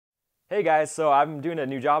Hey guys, so I'm doing a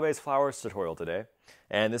Nujabes flowers tutorial today,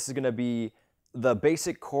 and this is going to be the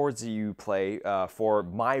basic chords that you play for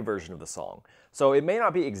my version of the song. So it may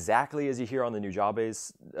not be exactly as you hear on the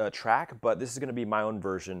Nujabes track, but this is going to be my own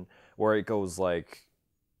version where it goes like...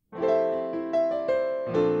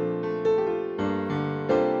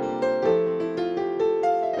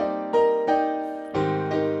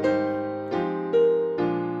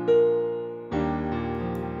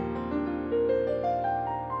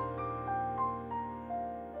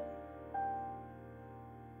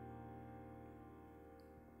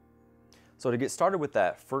 So to get started with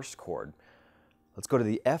that first chord, let's go to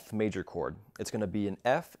the F major chord. It's going to be an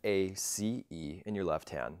F, A, C, E in your left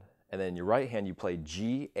hand. And then in your right hand, you play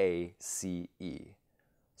G, A, C, E.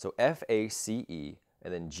 So F, A, C, E,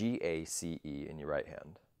 and then G, A, C, E in your right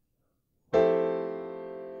hand.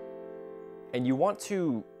 And you want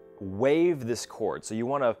to wave this chord. So you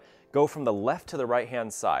want to go from the left to the right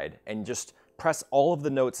hand side and just press all of the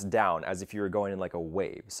notes down as if you were going in like a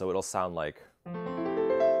wave. So it'll sound like...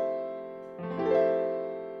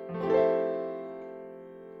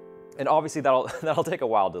 And obviously that'll take a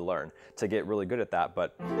while to learn to get really good at that,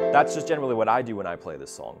 but that's just generally what I do when I play this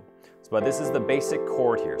song. But this is the basic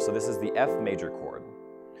chord here. So this is the F major chord.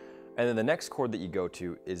 And then the next chord that you go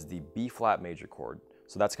to is the B flat major chord.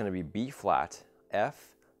 So that's going to be B flat,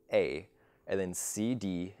 F, A, and then C,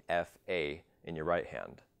 D, F, A in your right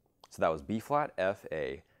hand. So that was B flat, F,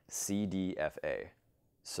 A, C, D, F, A.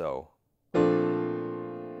 So...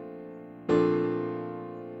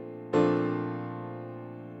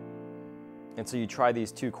 And so you try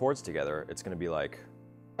these two chords together, it's going to be like...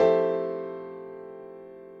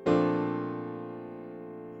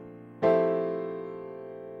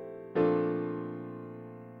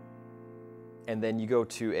 And then you go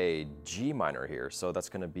to a G minor here, so that's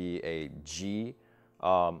going to be a G,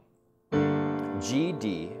 G,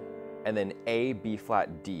 D, and then A, B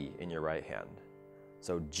flat, D in your right hand.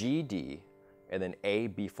 So G, D, and then A,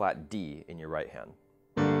 B flat, D in your right hand.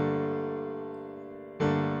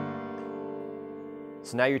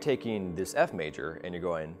 So now you're taking this F major and you're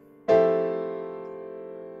going...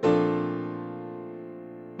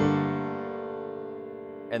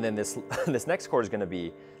 And then this next chord is going to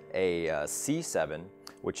be a C7,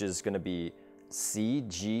 which is going to be C,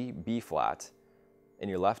 G, B flat in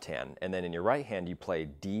your left hand. And then in your right hand, you play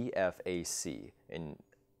D, F, A, C. And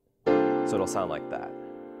so it'll sound like that.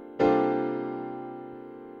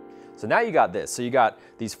 So now you got this. So you got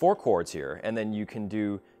these four chords here, and then you can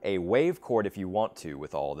do a wave chord if you want to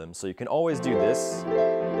with all of them. So you can always do this.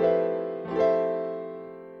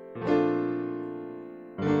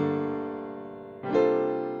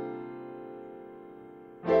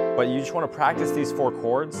 But you just want to practice these four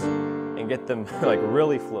chords and get them like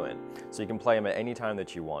really fluent. So you can play them at any time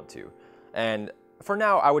that you want to. And for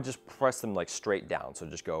now, I would just press them like straight down. So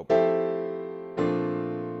just go...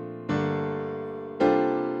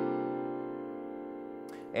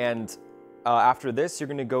 And after this, you're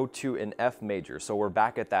going to go to an F major. So we're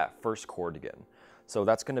back at that first chord again. So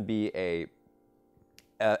that's going to be a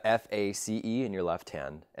F, A, C, E in your left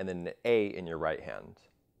hand, and then an A in your right hand.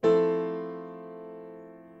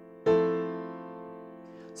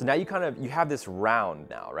 So now you have this round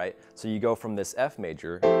now, right? So you go from this F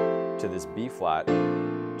major to this B flat,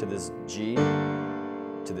 to this G,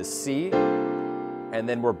 to this C, and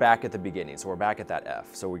then we're back at the beginning. So we're back at that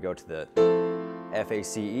F. So we go to the F, A,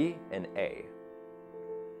 C, E, and A.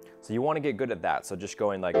 So you want to get good at that. So just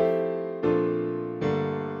going like...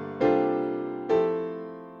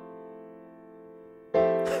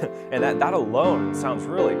 And that alone sounds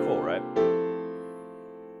really cool, right?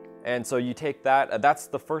 And so you take that, that's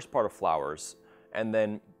the first part of Flowers. And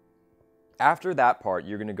then after that part,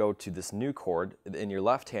 you're going to go to this new chord. In your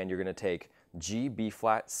left hand, you're going to take G, B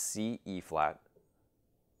flat, C, E flat.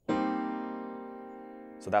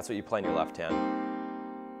 So that's what you play in your left hand.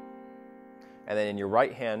 And then in your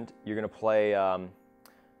right hand, you're going to play, I'll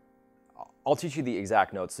teach you the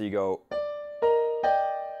exact notes. So you go,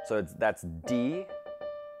 so that's D,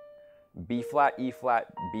 B flat, E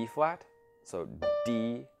flat, B flat. So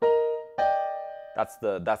D, that's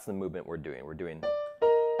the movement we're doing.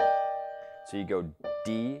 So you go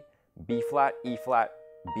D, B flat, E flat,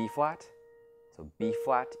 B flat. So B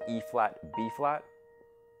flat, E flat, B flat.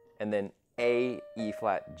 And then A, E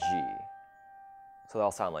flat, G. So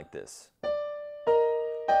they'll sound like this.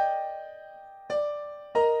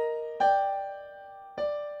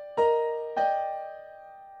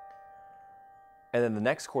 And then the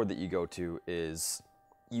next chord that you go to is,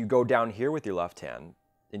 you go down here with your left hand,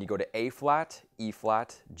 and you go to A flat, E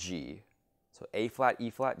flat, G. So A flat, E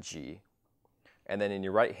flat, G. And then in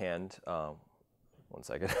your right hand, One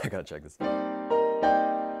second, I gotta check this.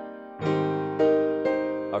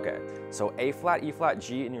 Okay, so A flat, E flat,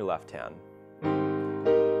 G in your left hand.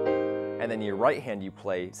 And then your right hand, you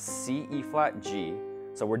play C, E flat, G.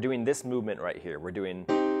 So we're doing this movement right here. We're doing.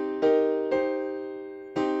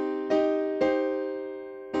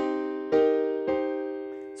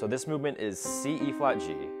 So this movement is C, E flat,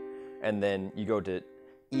 G. And then you go to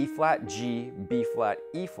E flat, G, B flat,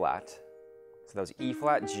 E flat. So that was E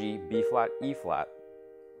flat, G, B flat, E flat.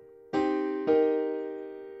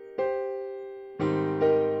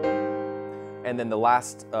 And then the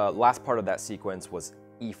last part of that sequence was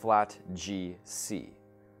E flat, G, C.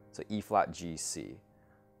 So E flat, G, C.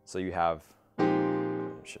 So you have,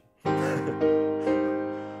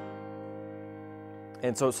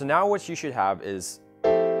 and so now what you should have is,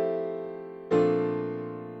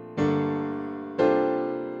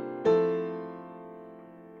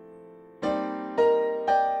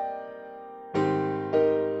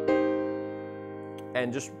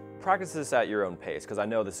 and just practice this at your own pace, because I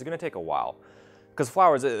know this is going to take a while. Because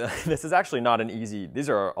flowers, this is actually not an easy, these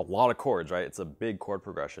are a lot of chords, right? It's a big chord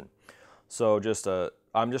progression. So just,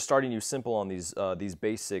 I'm just starting you simple on these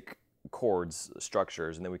basic chords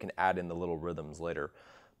structures, and then we can add in the little rhythms later.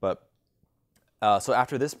 But, so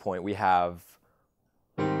after this point, we have,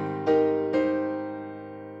 and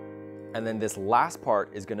then this last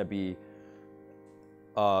part is going to be,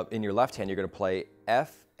 in your left hand, you're going to play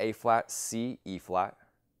F, A flat, C, E flat.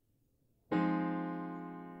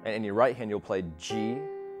 And in your right hand, you'll play G.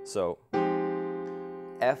 So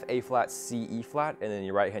F, A flat, C, E flat. And then in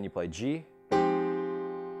your right hand, you play G.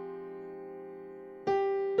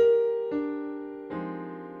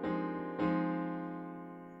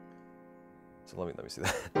 So let me see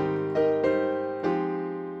that.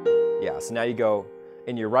 Yeah, so now you go,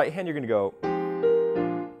 in your right hand, you're going to go.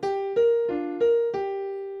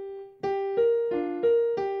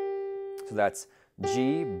 So that's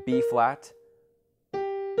G, B flat,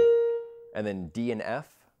 and then D and F.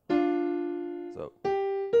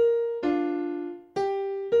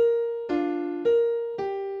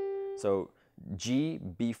 So G,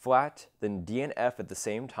 B flat, then D and F at the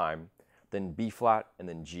same time, then B flat, and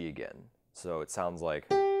then G again. So it sounds like.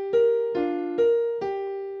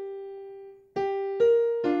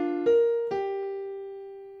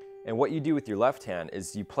 And what you do with your left hand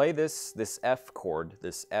is you play this F chord,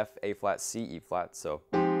 this F, A flat, C, E flat. So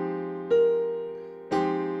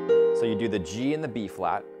you do the G and the B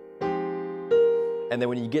flat. And then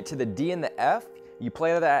when you get to the D and the F, you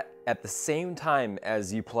play that at the same time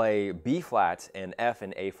as you play B flat and F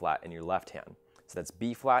and A flat in your left hand. So that's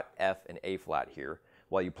B flat, F, and A flat here,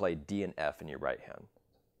 while you play D and F in your right hand.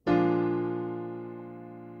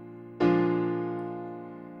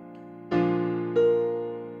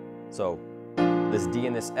 So this D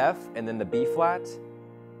and this F, and then the B flat,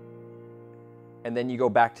 and then you go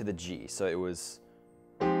back to the G. So it was,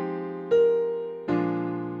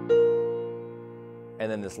 and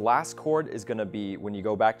then this last chord is going to be, when you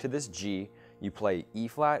go back to this G, you play E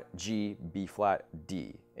flat, G, B flat,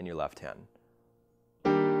 D in your left hand.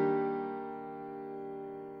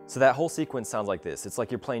 So that whole sequence sounds like this. It's like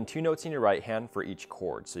you're playing 2 notes in your right hand for each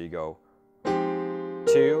chord. So you go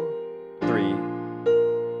 2, 3.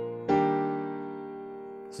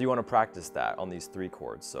 So you want to practice that on these 3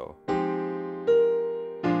 chords. So.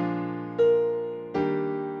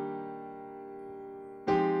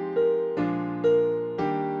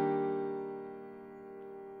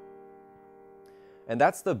 And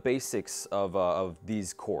that's the basics of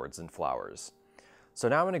these chords and flowers. So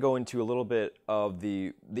now I'm going to go into a little bit of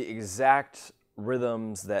the exact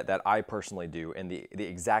rhythms that I personally do and the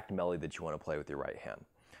exact melody that you want to play with your right hand.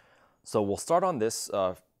 So we'll start on this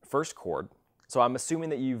first chord. So I'm assuming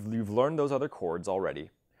that you've learned those other chords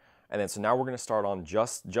already. And then so now we're going to start on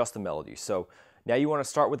just the melody. So now you want to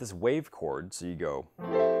start with this wave chord. So you go.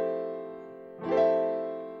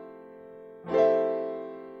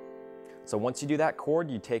 So once you do that chord,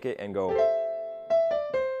 you take it and go.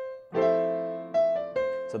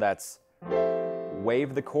 So that's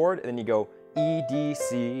wave the chord, and then you go E, D,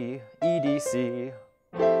 C, E, D, C,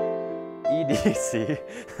 E, D, C.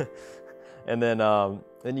 And then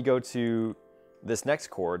you go to this next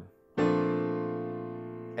chord,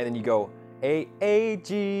 and then you go A,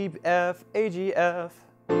 G, F, A, G, F,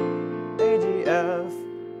 A, G, F.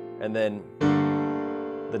 And then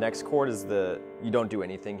the next chord is you don't do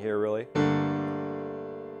anything here really.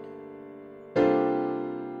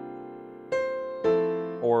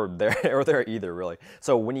 Or there either really.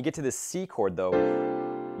 So when you get to this C chord though,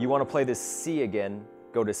 you want to play this C again,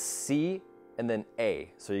 go to C and then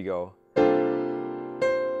A. So you go.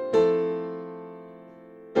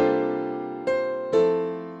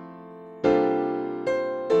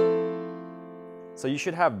 So you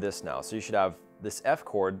should have this now. So you should have this F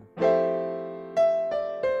chord.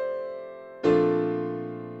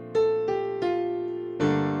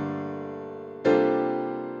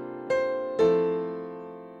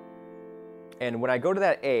 And when I go to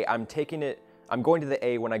that A, I'm going to the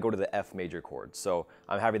A when I go to the F major chord. So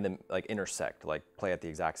I'm having them like intersect, like play at the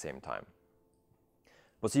exact same time.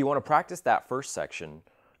 But so you want to practice that first section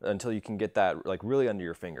until you can get that like really under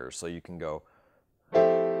your fingers. So you can go.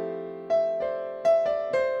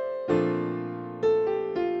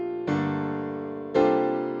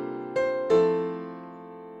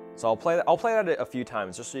 So I'll play that a few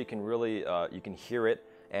times just so you can really you can hear it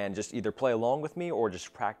and just either play along with me or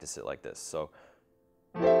just practice it like this. So.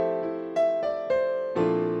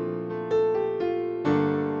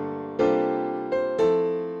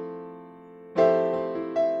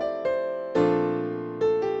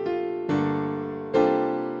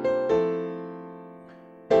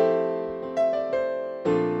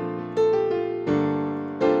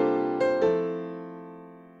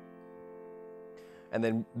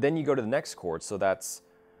 And then you go to the next chord, so that's,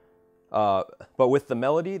 but with the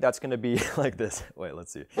melody, that's going to be like this. Wait,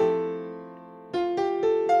 let's see.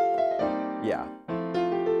 Yeah.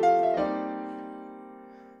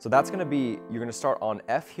 So that's going to be, you're going to start on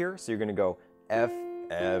F here, so you're going to go F,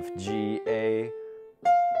 F, G, A.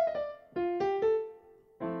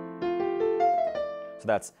 So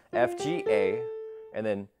that's F, G, A, and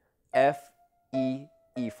then F, E,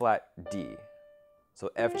 E flat, D. So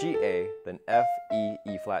F, G, A, then F, E,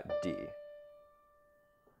 E flat, D.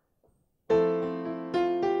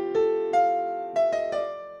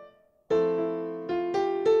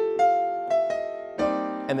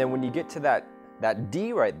 And then when you get to that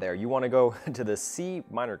D right there, you want to go to the C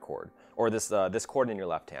minor chord, or this chord in your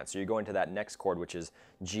left hand. So you're going to that next chord, which is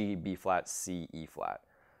G, B flat, C, E flat.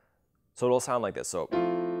 So it'll sound like this. So,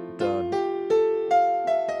 dun.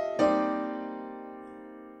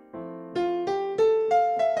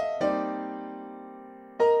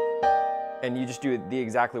 And you just do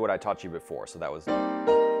exactly what I taught you before. So that was. And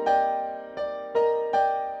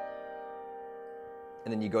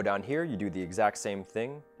then you go down here, you do the exact same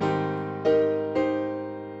thing.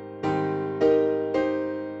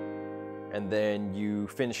 And then you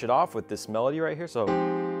finish it off with this melody right here. So.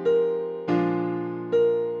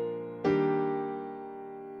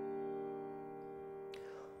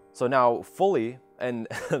 So now fully, and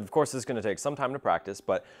of course this is going to take some time to practice,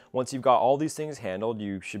 but once you've got all these things handled,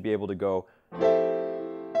 you should be able to go.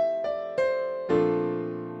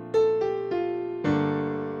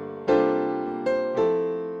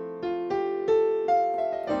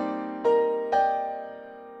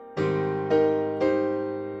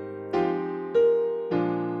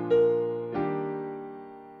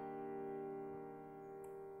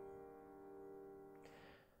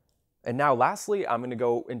 And now lastly, I'm going to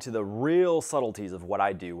go into the real subtleties of what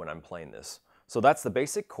I do when I'm playing this. So that's the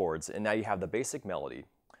basic chords, and now you have the basic melody.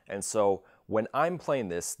 And so when I'm playing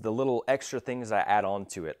this, the little extra things I add on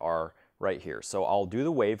to it are right here. So I'll do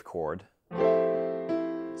the wave chord.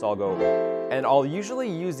 So I'll go, and I'll usually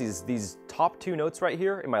use these top two notes right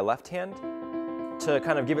here in my left hand to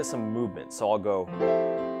kind of give it some movement. So I'll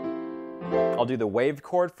do the wave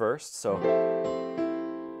chord first. So.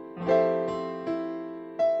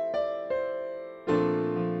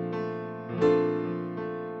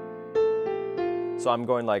 So I'm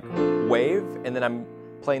going like wave, and then I'm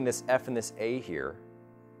playing this F and this A here.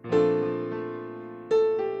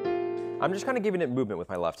 I'm just kind of giving it movement with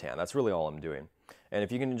my left hand. That's really all I'm doing. And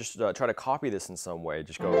if you can just try to copy this in some way,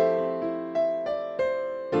 just go.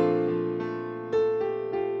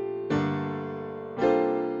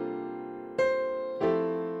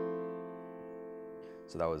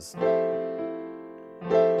 So that was.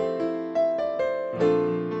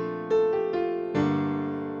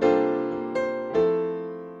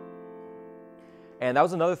 And that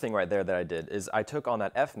was another thing right there that I did, is I took on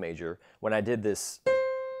that F major, when I did this,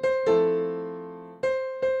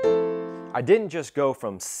 I didn't just go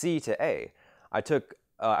from C to A.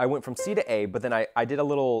 I went from C to A, but then I did a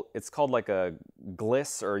little, it's called like a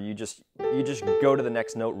gliss, or you just go to the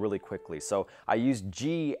next note really quickly. So I used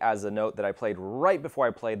G as a note that I played right before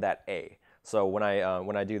I played that A. So when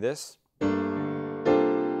I do this,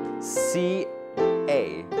 C,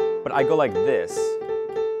 A, but I go like this,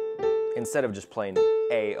 instead of just playing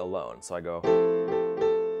A alone. So I go.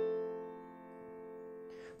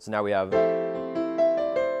 So now we have.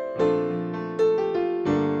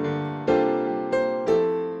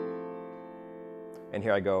 And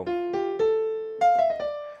here I go.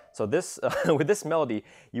 So this, with this melody,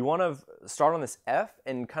 you want to start on this F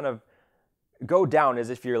and kind of go down as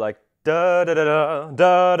if you're like Da da da da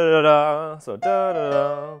da da da da. So da da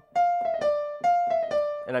da.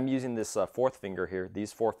 And I'm using this fourth finger here,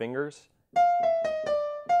 these 4 fingers,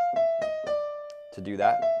 to do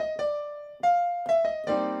that.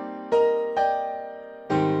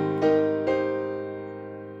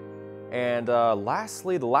 And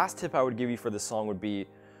lastly, the last tip I would give you for this song would be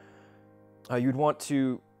you'd want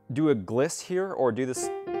to do a gliss here, or do this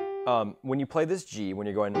when you play this G, when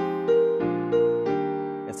you're going,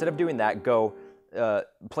 instead of doing that, go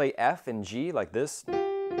play F and G like this.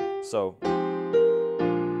 So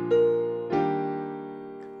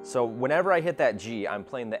whenever I hit that G, I'm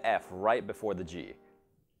playing the F right before the G.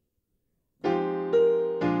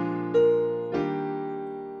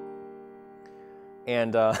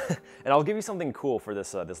 And I'll give you something cool for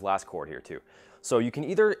this this last chord here too. So you can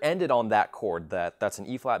either end it on that chord, that's an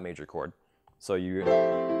E flat major chord. So you,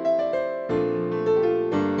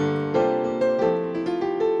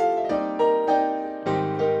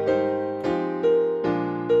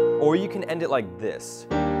 or you can end it like this.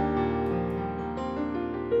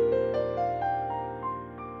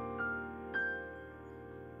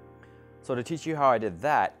 So to teach you how I did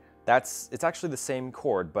that, it's actually the same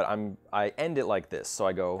chord, but I end it like this. So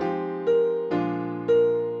I go,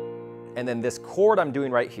 and then this chord I'm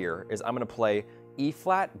doing right here is I'm going to play E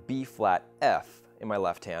flat, B flat, F in my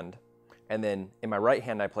left hand, and then in my right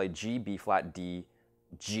hand I play G, B flat, D,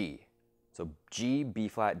 G. So G, B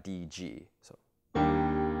flat, D, G. So,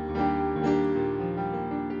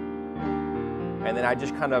 and then I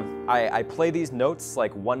just kind of I play these notes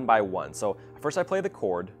like one by one. So first I play the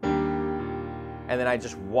chord, and then I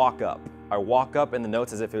just walk up. I walk up in the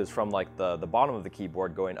notes as if it was from like the bottom of the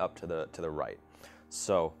keyboard going up to the right.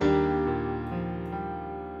 So,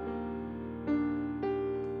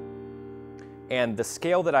 and the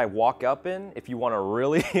scale that I walk up in, if you want to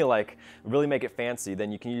really really make it fancy,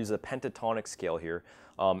 then you can use a pentatonic scale here.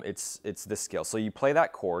 It's this scale. So you play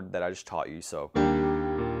that chord that I just taught you. So,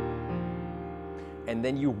 and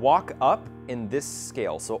then you walk up in this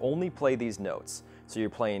scale. So only play these notes. So you're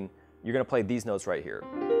going to play these notes right here.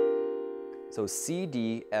 So C,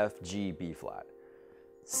 D, F, G, B flat.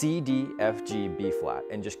 C, D, F, G, B flat.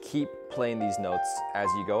 And just keep playing these notes as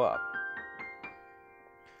you go up.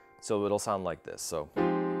 So it'll sound like this. So.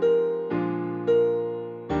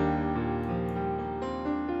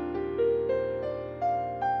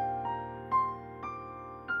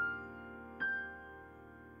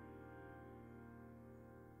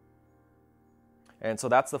 And so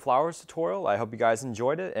that's the flowers tutorial. I hope you guys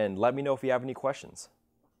enjoyed it, and let me know if you have any questions.